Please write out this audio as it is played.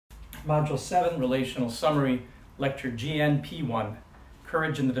Module 7, Relational Summary, Lecture GNP1,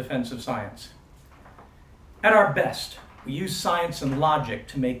 Courage in the Defense of Science. At our best, we use science and logic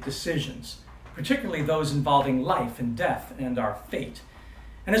to make decisions, particularly those involving life and death and our fate.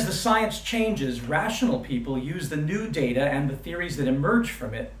 And as the science changes, rational people use the new data and the theories that emerge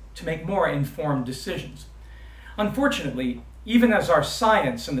from it to make more informed decisions. Unfortunately, even as our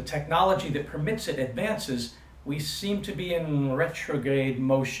science and the technology that permits it advances, we seem to be in retrograde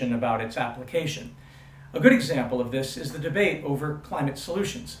motion about its application. A good example of this is the debate over climate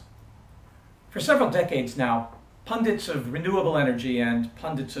solutions. For several decades now, pundits of renewable energy and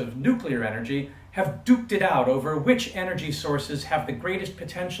pundits of nuclear energy have duked it out over which energy sources have the greatest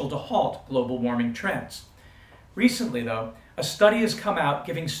potential to halt global warming trends. Recently, though, a study has come out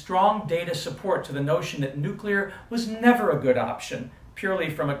giving strong data support to the notion that nuclear was never a good option, purely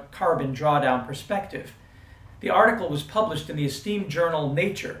from a carbon drawdown perspective. The article was published in the esteemed journal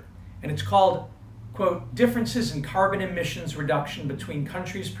Nature, and it's called, quote, "Differences in Carbon Emissions Reduction Between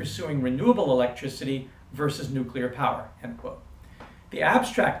Countries Pursuing Renewable Electricity versus Nuclear Power," end quote. The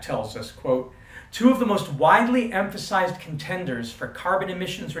abstract tells us, quote, "Two of the most widely emphasized contenders for carbon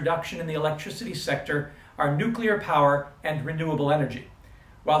emissions reduction in the electricity sector are nuclear power and renewable energy.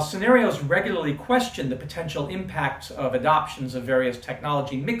 While scenarios regularly question the potential impacts of adoptions of various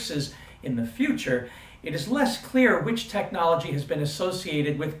technology mixes in the future, it is less clear which technology has been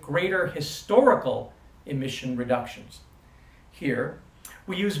associated with greater historical emission reductions." Here,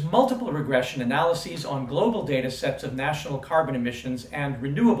 we use multiple regression analyses on global data sets of national carbon emissions and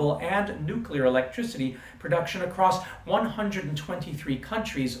renewable and nuclear electricity production across 123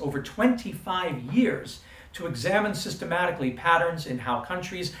 countries over 25 years to examine systematically patterns in how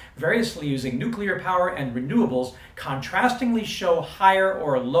countries variously using nuclear power and renewables contrastingly show higher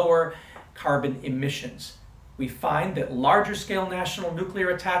or lower carbon emissions. We find that larger scale national nuclear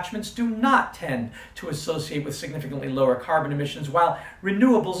attachments do not tend to associate with significantly lower carbon emissions, while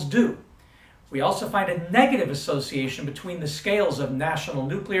renewables do. We also find a negative association between the scales of national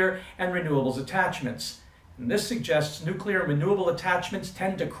nuclear and renewables attachments. And this suggests nuclear and renewable attachments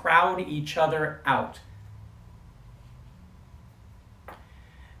tend to crowd each other out.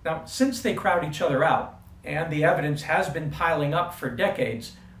 Now, since they crowd each other out, and the evidence has been piling up for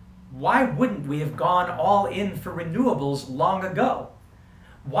decades, why wouldn't we have gone all in for renewables long ago?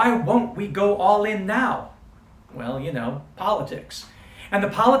 Why won't we go all in now? Well, you know, politics. And the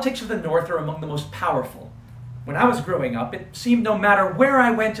politics of the North are among the most powerful. When I was growing up, it seemed no matter where I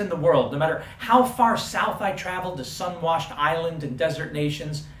went in the world, no matter how far south I traveled to sun-washed island and desert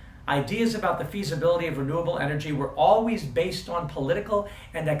nations, ideas about the feasibility of renewable energy were always based on political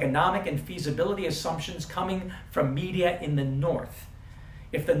and economic and feasibility assumptions coming from media in the North.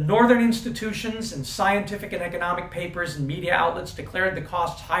 If the northern institutions and scientific and economic papers and media outlets declared the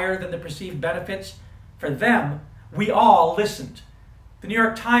costs higher than the perceived benefits, for them, we all listened. The New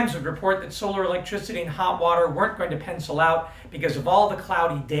York Times would report that solar electricity and hot water weren't going to pencil out because of all the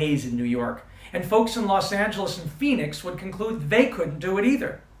cloudy days in New York, and folks in Los Angeles and Phoenix would conclude they couldn't do it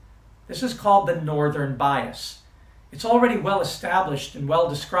either. This is called the northern bias. It's already well established and well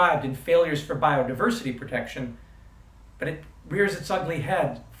described in failures for biodiversity protection, but it rears its ugly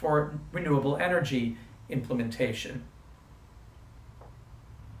head for renewable energy implementation.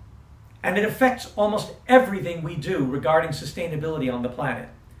 And it affects almost everything we do regarding sustainability on the planet.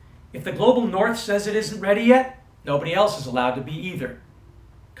 If the global North says it isn't ready yet, nobody else is allowed to be either.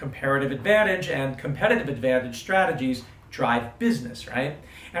 Comparative advantage and competitive advantage strategies drive business, right?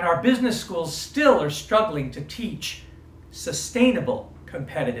 And our business schools still are struggling to teach sustainable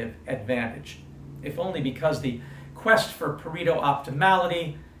competitive advantage, if only because the quest for Pareto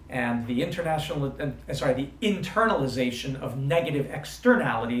optimality and the internalization of negative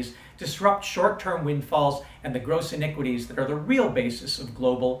externalities disrupt short-term windfalls and the gross iniquities that are the real basis of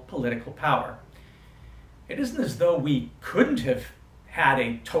global political power. It isn't as though we couldn't have had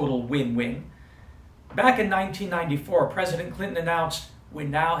a total win-win. Back in 1994, President Clinton announced, "We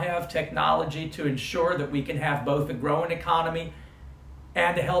now have technology to ensure that we can have both a growing economy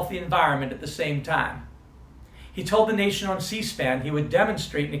and a healthy environment at the same time." He told the nation on C-SPAN he would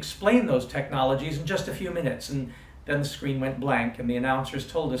demonstrate and explain those technologies in just a few minutes, and then the screen went blank, and the announcers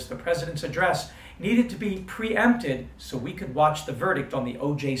told us the president's address needed to be preempted so we could watch the verdict on the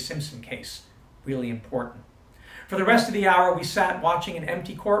O.J. Simpson case. Really important. For the rest of the hour, we sat watching an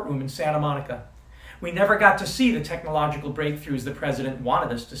empty courtroom in Santa Monica. We never got to see the technological breakthroughs the president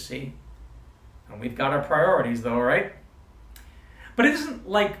wanted us to see. And we've got our priorities, though, right? But it isn't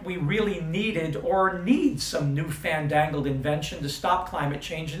like we really needed or need some new fandangled invention to stop climate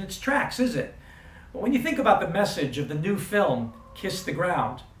change in its tracks, is it? But when you think about the message of the new film, Kiss the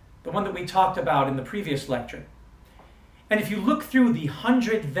Ground, the one that we talked about in the previous lecture. And if you look through the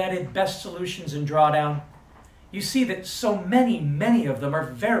 100 vetted best solutions in drawdown, you see that so many of them are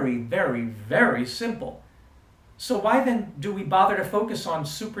very, very, very simple. So why then do we bother to focus on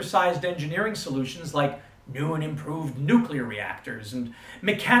supersized engineering solutions like new and improved nuclear reactors and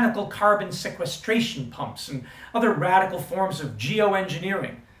mechanical carbon sequestration pumps and other radical forms of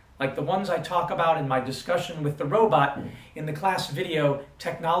geoengineering, like the ones I talk about in my discussion with the robot in the class video,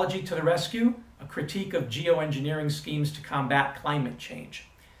 Technology to the Rescue, a critique of geoengineering schemes to combat climate change.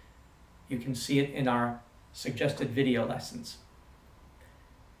 You can see it in our suggested video lessons.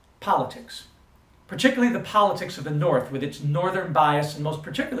 Politics, particularly the politics of the North with its northern bias, and most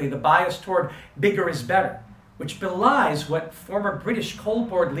particularly the bias toward bigger is better, which belies what former British coal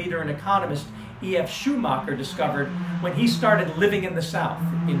board leader and economist E.F. Schumacher discovered when he started living in the South,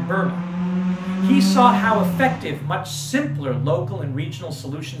 in Burma. He saw how effective much simpler local and regional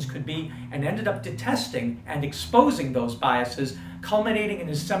solutions could be and ended up detesting and exposing those biases, culminating in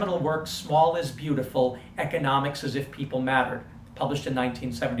his seminal work, Small is Beautiful, Economics as If People Mattered, published in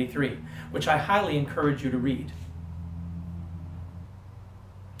 1973, which I highly encourage you to read.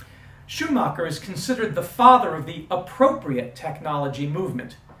 Schumacher is considered the father of the appropriate technology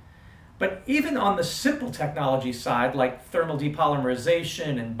movement. But even on the simple technology side, like thermal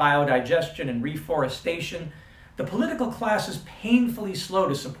depolymerization and biodigestion and reforestation, the political class is painfully slow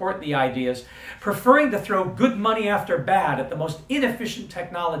to support the ideas, preferring to throw good money after bad at the most inefficient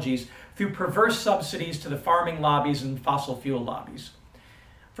technologies through perverse subsidies to the farming lobbies and fossil fuel lobbies.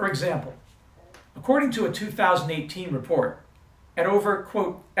 For example, according to a 2018 report, at over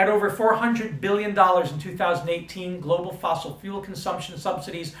 $400 billion in 2018, global fossil fuel consumption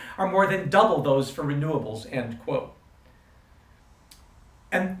subsidies are more than double those for renewables, end quote.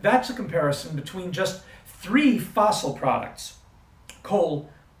 And that's a comparison between just 3 fossil products, coal,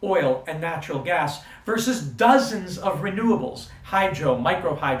 oil, and natural gas, versus dozens of renewables, hydro,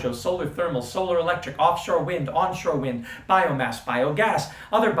 microhydro, solar thermal, solar electric, offshore wind, onshore wind, biomass, biogas,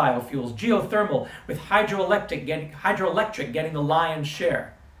 other biofuels, geothermal, with hydroelectric getting the lion's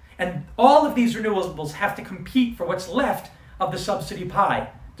share. And all of these renewables have to compete for what's left of the subsidy pie,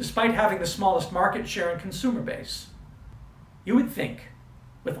 despite having the smallest market share and consumer base. You would think,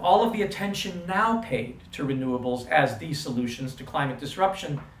 with all of the attention now paid to renewables as the solutions to climate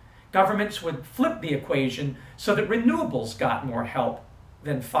disruption, governments would flip the equation so that renewables got more help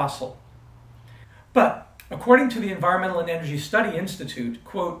than fossil. But according to the Environmental and Energy Study Institute,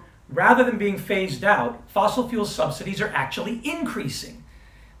 quote, rather than being phased out, fossil fuel subsidies are actually increasing.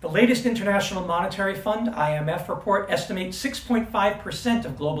 The latest International Monetary Fund, IMF, report estimates 6.5%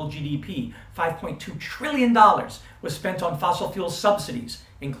 of global GDP, $5.2 trillion, was spent on fossil fuel subsidies,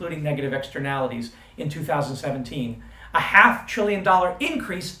 including negative externalities, in 2017, a $500 billion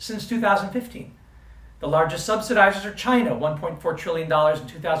increase since 2015. The largest subsidizers are China, $1.4 trillion in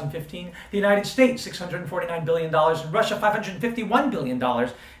 2015, the United States, $649 billion, and Russia, $551 billion.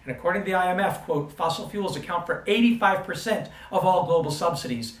 And according to the IMF, quote, fossil fuels account for 85% of all global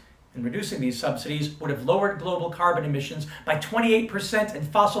subsidies. And reducing these subsidies would have lowered global carbon emissions by 28% and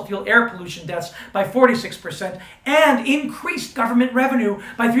fossil fuel air pollution deaths by 46%, and increased government revenue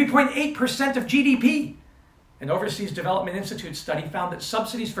by 3.8% of GDP. An Overseas Development Institute study found that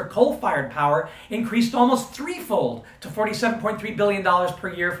subsidies for coal-fired power increased almost threefold to $47.3 billion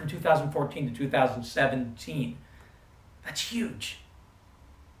per year from 2014 to 2017. That's huge.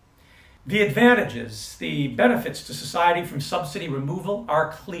 The advantages, the benefits to society from subsidy removal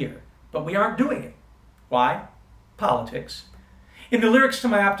are clear, but we aren't doing it. Why? Politics. In the lyrics to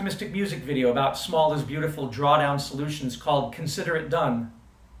my optimistic music video about small is beautiful drawdown solutions called Consider It Done,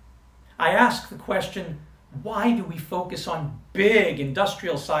 I ask the question, why do we focus on big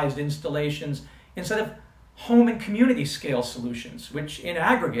industrial-sized installations instead of home and community scale solutions, which in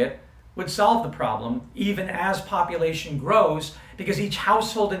aggregate would solve the problem even as population grows, because each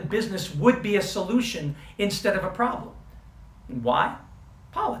household and business would be a solution instead of a problem? And why?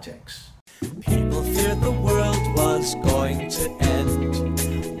 Politics. People feared the world was going to end.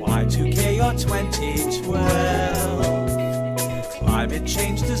 Y2K or 2012. Climate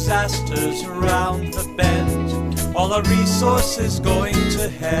change disasters around the bend. All our resources going to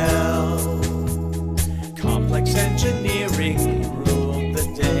hell. Complex engineering ruled the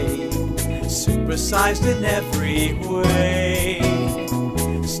day. Supersized in every way.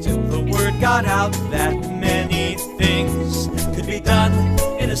 Still the word got out that many things could be done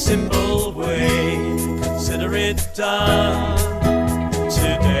in a simple way. Consider it done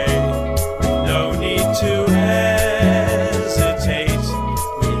today. No need to hesitate.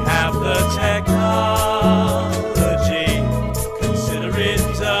 We have the technology. Consider it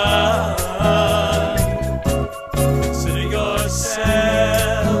done.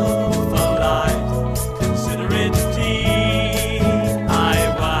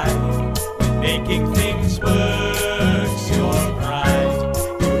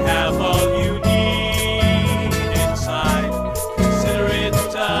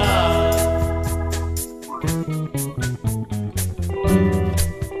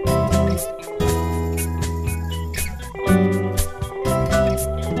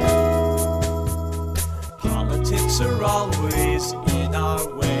 are always in our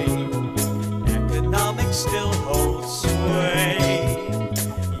way. Economics still holds sway.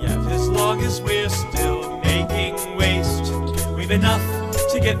 Yet as long as we're still making waste, we've enough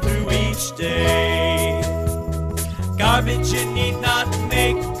to get through each day. Garbage in need not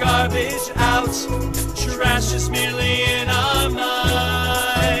make garbage out. Trash is merely in our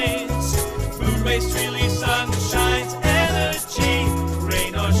minds. Food waste really sunshine's energy.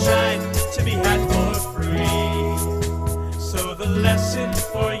 Rain or shine to be had for free. So the lesson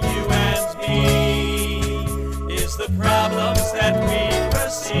for you and me is the problems that we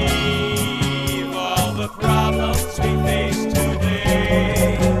perceive, all the problems we face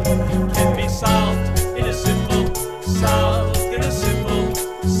today can be solved in a simple, solved in a simple,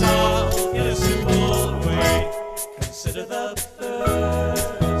 solved in a simple way. Consider the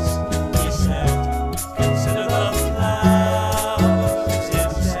birds, he said. Consider the flowers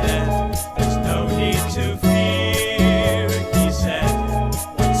instead. There's no need to fear, he said.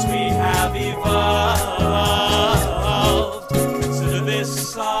 Once we have evolved, consider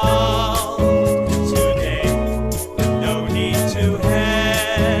this solved today. No need to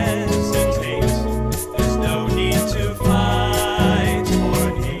hesitate. There's no need to fight or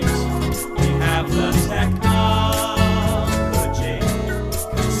hate. We have the technology.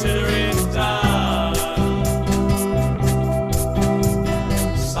 Consider it done.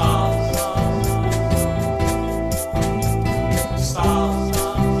 Solved. Solved.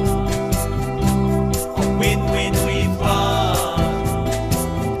 A win-win, we've won.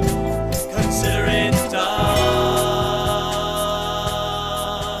 Consider it done.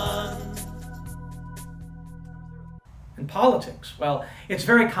 And politics, well, it's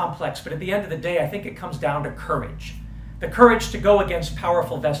very complex, but at the end of the day, I think it comes down to courage. The courage to go against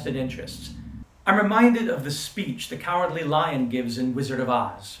powerful vested interests. I'm reminded of the speech the Cowardly Lion gives in Wizard of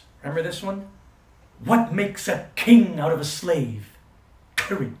Oz. Remember this one? What makes a king out of a slave?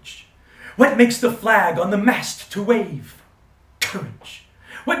 Courage. What makes the flag on the mast to wave? Courage.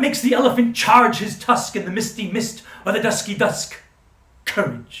 What makes the elephant charge his tusk in the misty mist or the dusky dusk?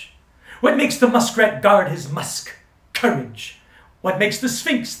 Courage. What makes the muskrat guard his musk? Courage. What makes the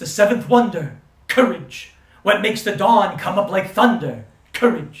Sphinx the seventh wonder? Courage. What makes the dawn come up like thunder?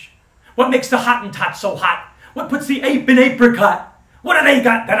 Courage. What makes the Hottentot so hot? What puts the ape in apricot? What do they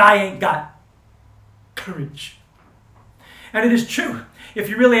got that I ain't got? Courage. And it is true. If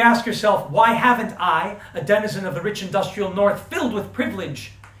you really ask yourself, why haven't I, a denizen of the rich industrial North filled with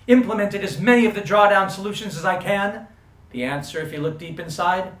privilege, implemented as many of the drawdown solutions as I can? The answer, if you look deep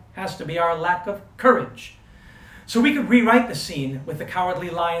inside, has to be our lack of courage. So we could rewrite the scene with the Cowardly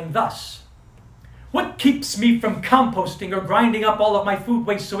Lion thus. What keeps me from composting or grinding up all of my food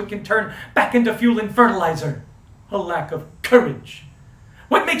waste so it can turn back into fuel and fertilizer? A lack of courage.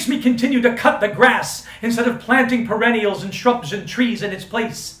 What makes me continue to cut the grass instead of planting perennials and shrubs and trees in its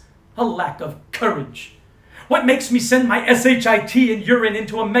place? A lack of courage. What makes me send my SHIT and urine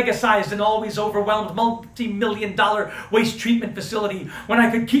into a mega-sized and always overwhelmed multi-million-dollar waste treatment facility when I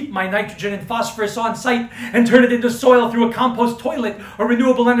could keep my nitrogen and phosphorus on site and turn it into soil through a compost toilet or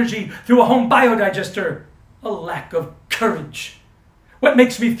renewable energy through a home biodigester? A lack of courage. What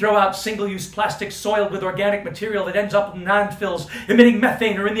makes me throw out single-use plastic soiled with organic material that ends up in landfills, emitting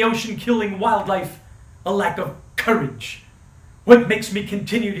methane or in the ocean killing wildlife? A lack of courage. What makes me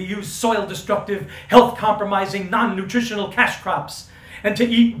continue to use soil-destructive, health-compromising, non-nutritional cash crops and to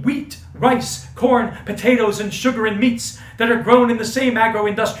eat wheat, rice, corn, potatoes, and sugar and meats that are grown in the same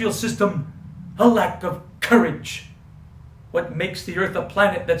agro-industrial system? A lack of courage. What makes the Earth a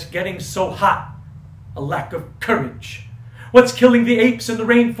planet that's getting so hot? A lack of courage. What's killing the apes in the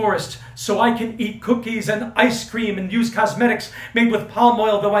rainforest so I can eat cookies and ice cream and use cosmetics made with palm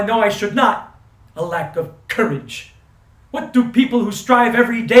oil, though I know I should not? A lack of courage. What do people who strive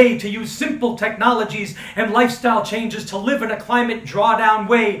every day to use simple technologies and lifestyle changes to live in a climate drawdown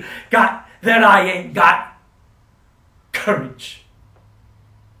way got that I ain't got? Courage.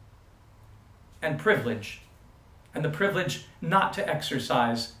 And privilege. And the privilege not to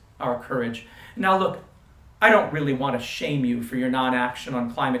exercise our courage. Now look, I don't really want to shame you for your non-action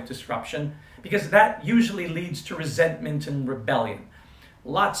on climate disruption, because that usually leads to resentment and rebellion.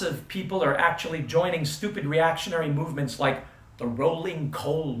 Lots of people are actually joining stupid reactionary movements like the rolling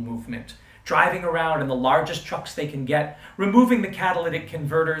coal movement, driving around in the largest trucks they can get, removing the catalytic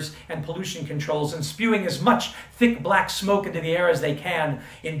converters and pollution controls, and spewing as much thick black smoke into the air as they can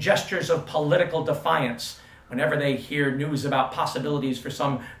in gestures of political defiance whenever they hear news about possibilities for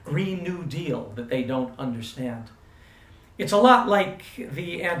some Green New Deal that they don't understand. It's a lot like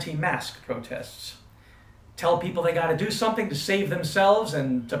the anti-mask protests. tell people they got to do something to save themselves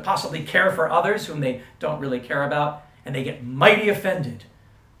and to possibly care for others whom they don't really care about, and they get mighty offended.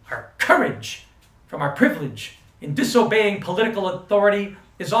 Our courage from our privilege in disobeying political authority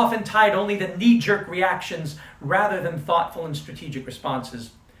is often tied only to knee-jerk reactions rather than thoughtful and strategic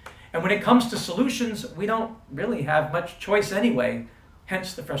responses. And when it comes to solutions, we don't really have much choice anyway,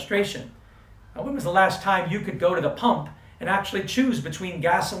 hence the frustration. Now, when was the last time you could go to the pump and actually choose between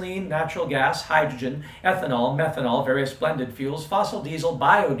gasoline, natural gas, hydrogen, ethanol, methanol, various blended fuels, fossil diesel,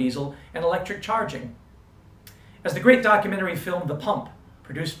 biodiesel, and electric charging? As the great documentary film The Pump,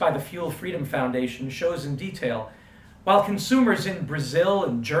 produced by the Fuel Freedom Foundation, shows in detail, while consumers in Brazil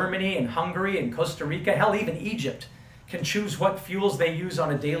and Germany and Hungary and Costa Rica, hell, even Egypt, can choose what fuels they use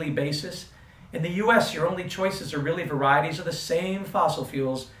on a daily basis, in the US, your only choices are really varieties of the same fossil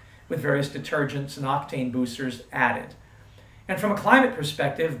fuels with various detergents and octane boosters added. And from a climate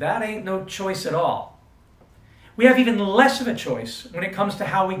perspective, that ain't no choice at all. We have even less of a choice when it comes to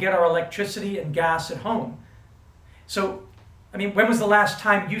how we get our electricity and gas at home. So, when was the last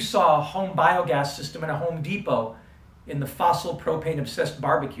time you saw a home biogas system in a Home Depot in the fossil propane-obsessed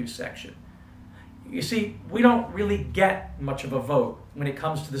barbecue section? You see, we don't really get much of a vote when it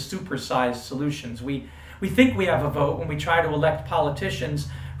comes to the supersized solutions. We think we have a vote when we try to elect politicians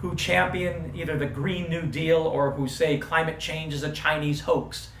who champion either the Green New Deal or who say climate change is a Chinese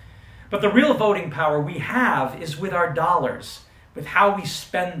hoax. But the real voting power we have is with our dollars, with how we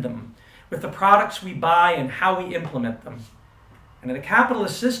spend them, with the products we buy and how we implement them. And in a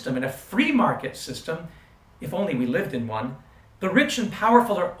capitalist system, in a free market system, if only we lived in one, the rich and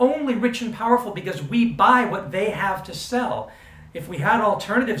powerful are only rich and powerful because we buy what they have to sell. If we had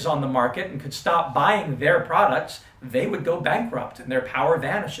alternatives on the market and could stop buying their products, they would go bankrupt and their power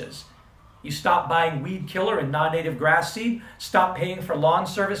vanishes. You stop buying weed killer and non-native grass seed, stop paying for lawn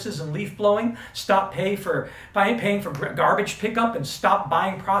services and leaf blowing, stop paying for garbage pickup, and stop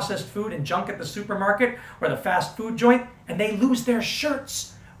buying processed food and junk at the supermarket or the fast food joint, and they lose their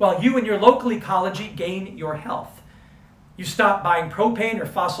shirts while you and your local ecology gain your health. You stop buying propane or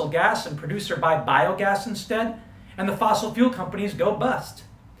fossil gas and produce or buy biogas instead, and the fossil fuel companies go bust.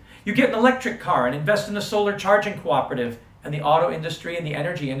 You get an electric car and invest in a solar charging cooperative, and the auto industry and the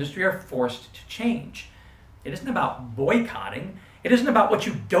energy industry are forced to change. It isn't about boycotting. It isn't about what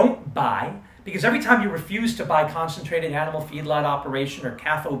you don't buy, because every time you refuse to buy concentrated animal feedlot operation or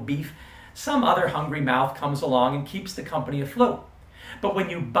CAFO beef, some other hungry mouth comes along and keeps the company afloat. But when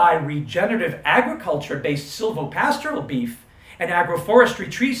you buy regenerative agriculture-based silvopastoral beef and agroforestry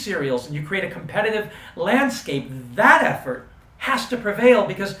tree cereals, and you create a competitive landscape, that effort has to prevail,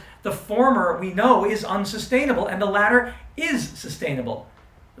 because the former, we know, is unsustainable and the latter is sustainable.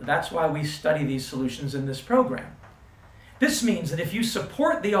 That's why we study these solutions in this program. This means that if you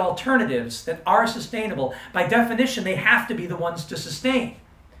support the alternatives that are sustainable, by definition, they have to be the ones to sustain.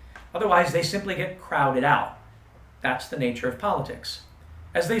 Otherwise, they simply get crowded out. That's the nature of politics.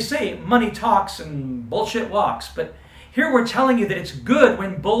 As they say, money talks and bullshit walks, but here we're telling you that it's good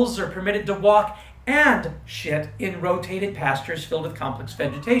when bulls are permitted to walk and shit in rotated pastures filled with complex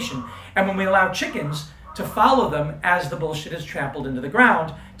vegetation, and when we allow chickens to follow them as the bullshit is trampled into the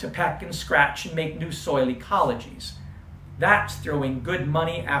ground to peck and scratch and make new soil ecologies. That's throwing good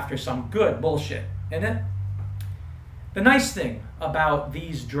money after some good bullshit, isn't it? The nice thing about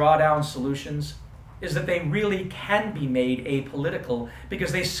these drawdown solutions is that they really can be made apolitical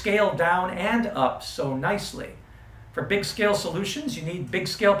because they scale down and up so nicely. For big-scale solutions, you need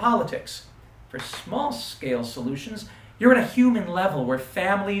big-scale politics. For small-scale solutions, you're at a human level where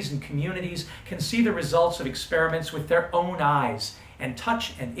families and communities can see the results of experiments with their own eyes and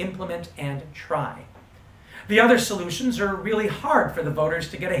touch and implement and try. The other solutions are really hard for the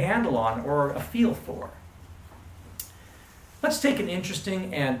voters to get a handle on or a feel for. Let's take an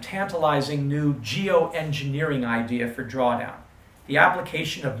interesting and tantalizing new geoengineering idea for drawdown, the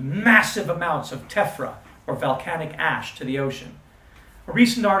application of massive amounts of tephra, or volcanic ash, to the ocean. A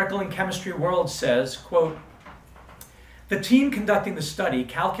recent article in Chemistry World says, quote, "The team conducting the study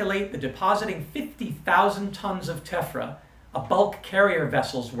calculate that depositing 50,000 tons of tephra, a bulk carrier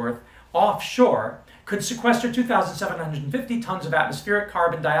vessel's worth, offshore could sequester 2,750 tons of atmospheric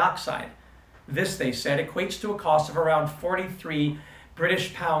carbon dioxide. This, they said, equates to a cost of around 43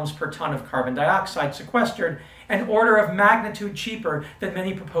 British pounds per ton of carbon dioxide sequestered, an order of magnitude cheaper than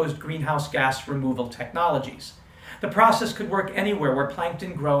many proposed greenhouse gas removal technologies. The process could work anywhere where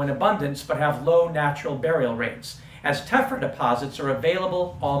plankton grow in abundance but have low natural burial rates, as tephra deposits are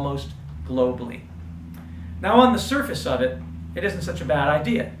available almost globally." Now, on the surface of it, it isn't such a bad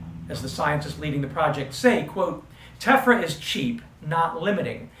idea. As the scientists leading the project say, quote, "Tephra is cheap, not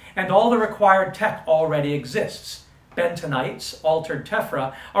limiting, and all the required tech already exists. Bentonites, altered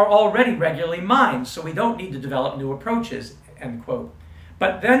tephra, are already regularly mined, so we don't need to develop new approaches, end quote.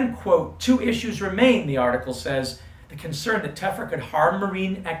 But then, quote, two issues remain, the article says: the concern that tephra could harm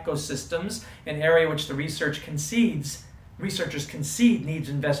marine ecosystems, an area which the researchers concede needs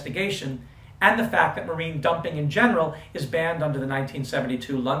investigation, and the fact that marine dumping in general is banned under the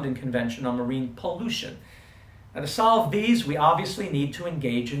 1972 London Convention on Marine Pollution. Now, to solve these, we obviously need to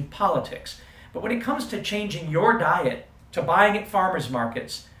engage in politics. But when it comes to changing your diet, to buying at farmers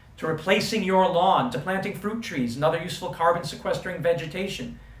markets, to replacing your lawn, to planting fruit trees and other useful carbon sequestering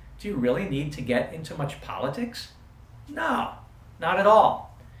vegetation, do you really need to get into much politics? No, not at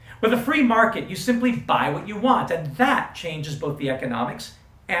all. With a free market, you simply buy what you want, and that changes both the economics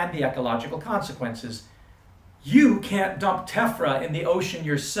and the ecological consequences. You can't dump tephra in the ocean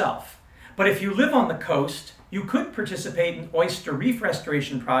yourself, but if you live on the coast, you could participate in oyster reef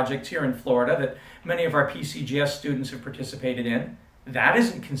restoration projects here in Florida that many of our PCGS students have participated in. That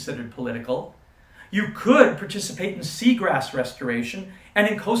isn't considered political. You could participate in seagrass restoration and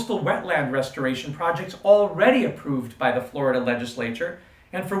in coastal wetland restoration projects already approved by the Florida legislature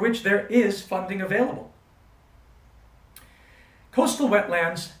and for which there is funding available. Coastal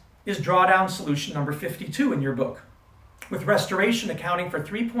wetlands is drawdown solution number 52 in your book, with restoration accounting for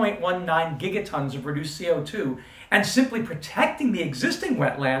 3.19 gigatons of reduced CO2 and simply protecting the existing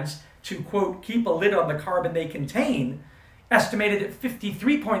wetlands to, quote, keep a lid on the carbon they contain, estimated at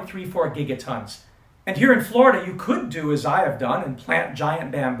 53.34 gigatons. And here in Florida, you could do as I have done and plant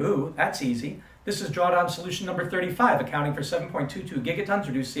giant bamboo. That's easy. This is drawdown solution number 35, accounting for 7.22 gigatons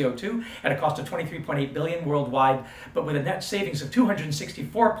reduced CO2 at a cost of $23.8 billion worldwide, but with a net savings of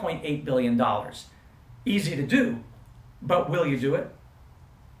 $264.8 billion. Easy to do. But will you do it?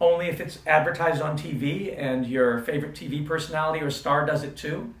 Only if it's advertised on TV and your favorite TV personality or star does it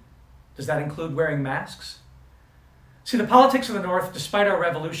too? Does that include wearing masks? See, the politics of the North, despite our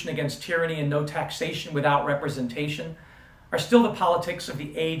revolution against tyranny and no taxation without representation, are still the politics of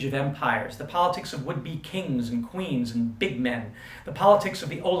the age of empires, the politics of would-be kings and queens and big men, the politics of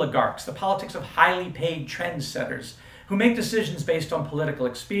the oligarchs, the politics of highly paid trendsetters who make decisions based on political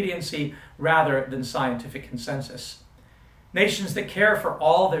expediency rather than scientific consensus. Nations that care for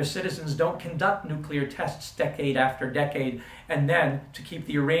all their citizens don't conduct nuclear tests decade after decade, and then, to keep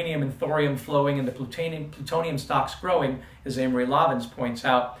the uranium and thorium flowing and the plutonium stocks growing, as Amory Lovins points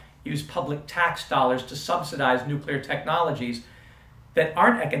out, use public tax dollars to subsidize nuclear technologies that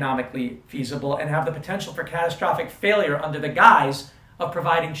aren't economically feasible and have the potential for catastrophic failure under the guise of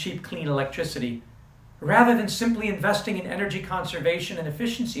providing cheap, clean electricity, rather than simply investing in energy conservation and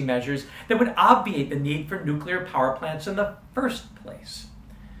efficiency measures that would obviate the need for nuclear power plants in the first place.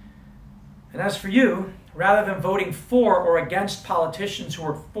 And as for you, rather than voting for or against politicians who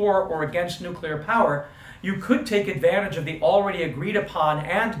are for or against nuclear power, you could take advantage of the already agreed upon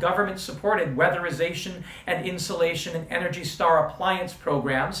and government-supported weatherization and insulation and Energy Star appliance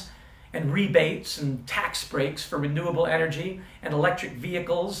programs and rebates and tax breaks for renewable energy and electric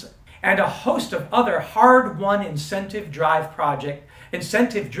vehicles and a host of other hard-won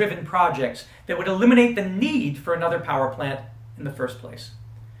incentive-driven projects that would eliminate the need for another power plant in the first place.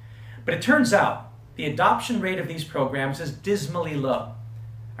 But it turns out the adoption rate of these programs is dismally low.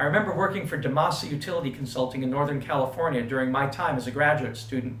 I remember working for DeMassa Utility Consulting in Northern California during my time as a graduate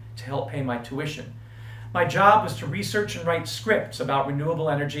student to help pay my tuition. My job was to research and write scripts about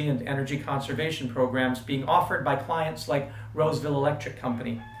renewable energy and energy conservation programs being offered by clients like Roseville Electric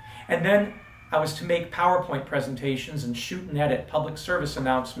Company. And then I was to make PowerPoint presentations and shoot and edit public service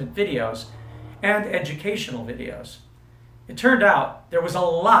announcement videos and educational videos. It turned out there was a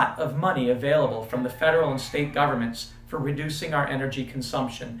lot of money available from the federal and state governments for reducing our energy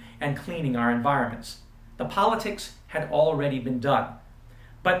consumption and cleaning our environments. The politics had already been done,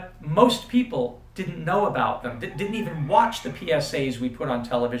 but most people didn't know about them, didn't even watch the PSAs we put on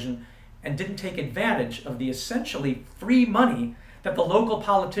television, and didn't take advantage of the essentially free money that the local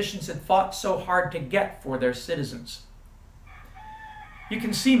politicians had fought so hard to get for their citizens. You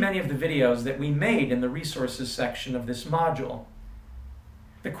can see many of the videos that we made in the resources section of this module.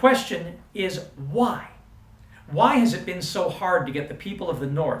 The question is why? Why has it been so hard to get the people of the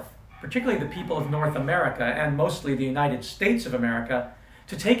North, particularly the people of North America and mostly the United States of America,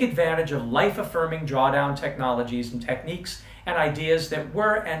 to take advantage of life-affirming drawdown technologies and techniques and ideas that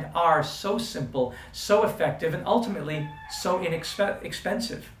were and are so simple, so effective, and ultimately so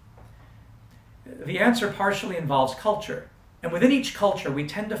inexpensive? The answer partially involves culture. And within each culture, we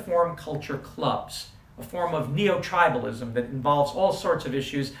tend to form culture clubs, a form of neo-tribalism that involves all sorts of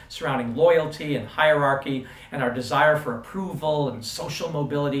issues surrounding loyalty and hierarchy and our desire for approval and social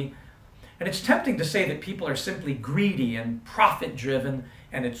mobility. And it's tempting to say that people are simply greedy and profit-driven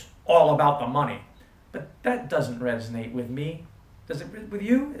and it's all about the money. But that doesn't resonate with me. Does it with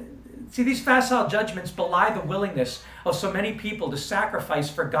you? See, these facile judgments belie the willingness of so many people to sacrifice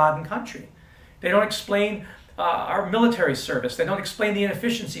for God and country. They don't explain our military service. They don't explain the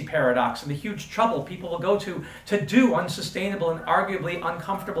inefficiency paradox and the huge trouble people will go to do unsustainable and arguably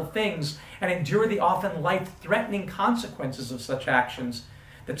uncomfortable things and endure the often life-threatening consequences of such actions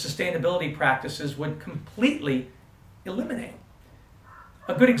that sustainability practices would completely eliminate.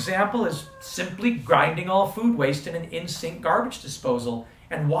 A good example is simply grinding all food waste in an in-sink garbage disposal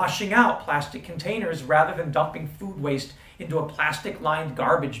and washing out plastic containers rather than dumping food waste into a plastic-lined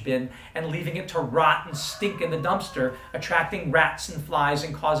garbage bin and leaving it to rot and stink in the dumpster, attracting rats and flies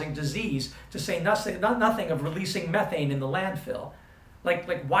and causing disease, to say nothing of releasing methane in the landfill.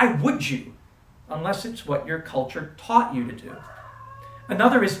 Like, why would you? Unless it's what your culture taught you to do.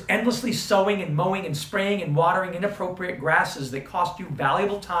 Another is endlessly sowing and mowing and spraying and watering inappropriate grasses that cost you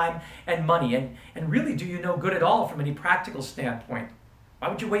valuable time and money and really do you no good at all from any practical standpoint. Why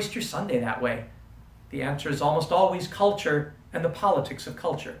would you waste your Sunday that way? The answer is almost always culture and the politics of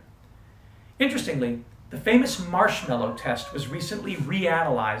culture. Interestingly, the famous marshmallow test was recently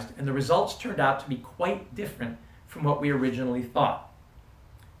reanalyzed and the results turned out to be quite different from what we originally thought.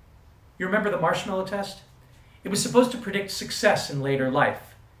 You remember the marshmallow test? It was supposed to predict success in later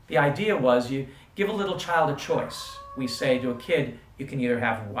life. The idea was you give a little child a choice. We say to a kid, you can either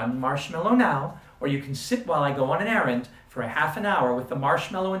have one marshmallow now, or you can sit while I go on an errand for a half an hour with the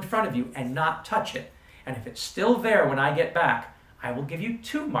marshmallow in front of you and not touch it. And if it's still there when I get back, I will give you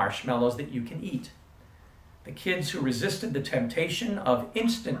 2 marshmallows that you can eat. The kids who resisted the temptation of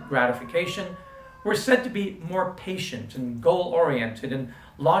instant gratification were said to be more patient and goal-oriented, and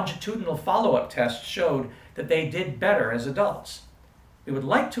longitudinal follow-up tests showed that they did better as adults. We would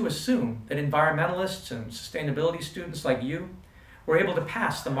like to assume that environmentalists and sustainability students like you were able to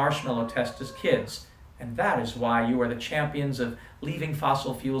pass the marshmallow test as kids, and that is why you are the champions of leaving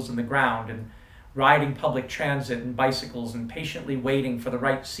fossil fuels in the ground and riding public transit and bicycles and patiently waiting for the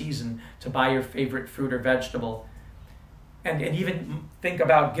right season to buy your favorite fruit or vegetable. And even think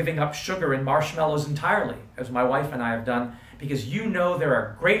about giving up sugar and marshmallows entirely, as my wife and I have done, because you know there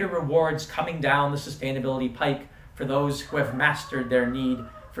are greater rewards coming down the sustainability pike for those who have mastered their need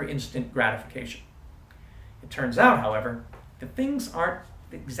for instant gratification. It turns out, however, that things aren't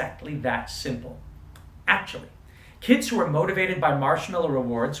exactly that simple. Actually, kids who are motivated by marshmallow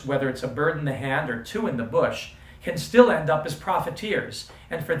rewards, whether it's a bird in the hand or 2 in the bush, can still end up as profiteers.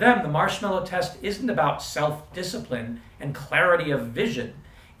 And for them, the marshmallow test isn't about self-discipline and clarity of vision.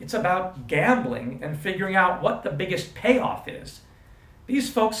 It's about gambling and figuring out what the biggest payoff is.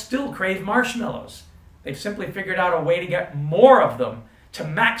 These folks still crave marshmallows. They've simply figured out a way to get more of them to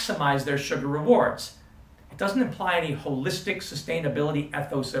maximize their sugar rewards. It doesn't imply any holistic sustainability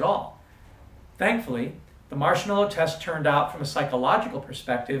ethos at all. Thankfully, the marshmallow test turned out from a psychological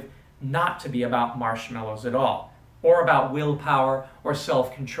perspective not to be about marshmallows at all, or about willpower or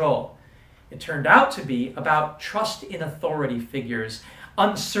self-control. It turned out to be about trust in authority figures,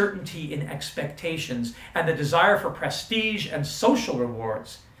 uncertainty in expectations, and the desire for prestige and social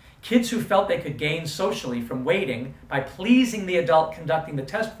rewards. Kids who felt they could gain socially from waiting by pleasing the adult conducting the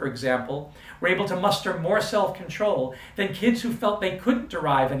test, for example, were able to muster more self-control than kids who felt they couldn't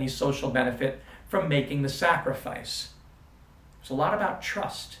derive any social benefit from making the sacrifice. It's a lot about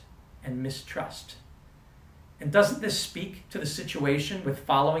trust and mistrust. And doesn't this speak to the situation with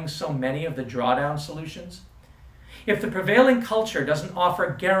following so many of the drawdown solutions? If the prevailing culture doesn't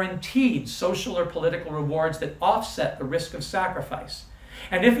offer guaranteed social or political rewards that offset the risk of sacrifice,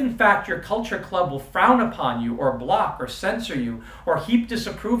 and if in fact your culture club will frown upon you or block or censor you or heap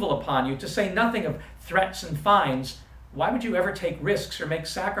disapproval upon you, to say nothing of threats and fines, why would you ever take risks or make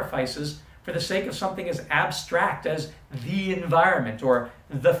sacrifices for the sake of something as abstract as the environment or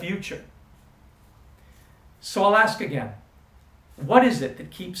the future? So I'll ask again, what is it that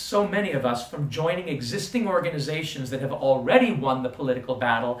keeps so many of us from joining existing organizations that have already won the political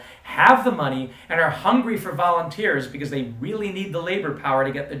battle, have the money, and are hungry for volunteers because they really need the labor power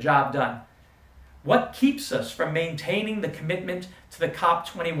to get the job done? What keeps us from maintaining the commitment to the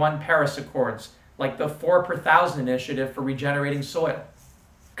COP21 Paris Accords, like the 4 per 1,000 initiative for regenerating soil?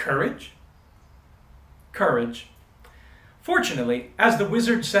 Courage? Courage. Fortunately, as the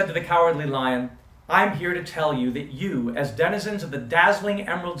wizard said to the Cowardly Lion, I'm here to tell you that you, as denizens of the dazzling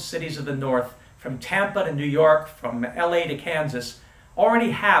emerald cities of the North, from Tampa to New York, from LA to Kansas,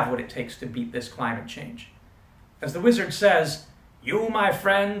 already have what it takes to beat this climate change. As the wizard says, "You, my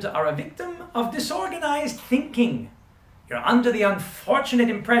friend, are a victim of disorganized thinking. You're under the unfortunate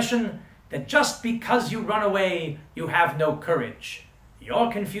impression that just because you run away, you have no courage.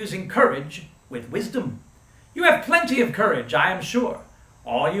 You're confusing courage with wisdom. You have plenty of courage, I am sure.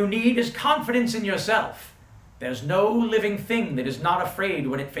 All you need is confidence in yourself. There's no living thing that is not afraid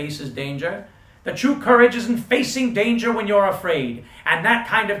when it faces danger. The true courage isn't facing danger when you're afraid, and that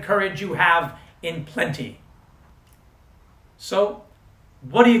kind of courage you have in plenty." So,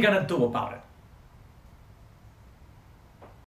 what are you going to do about it?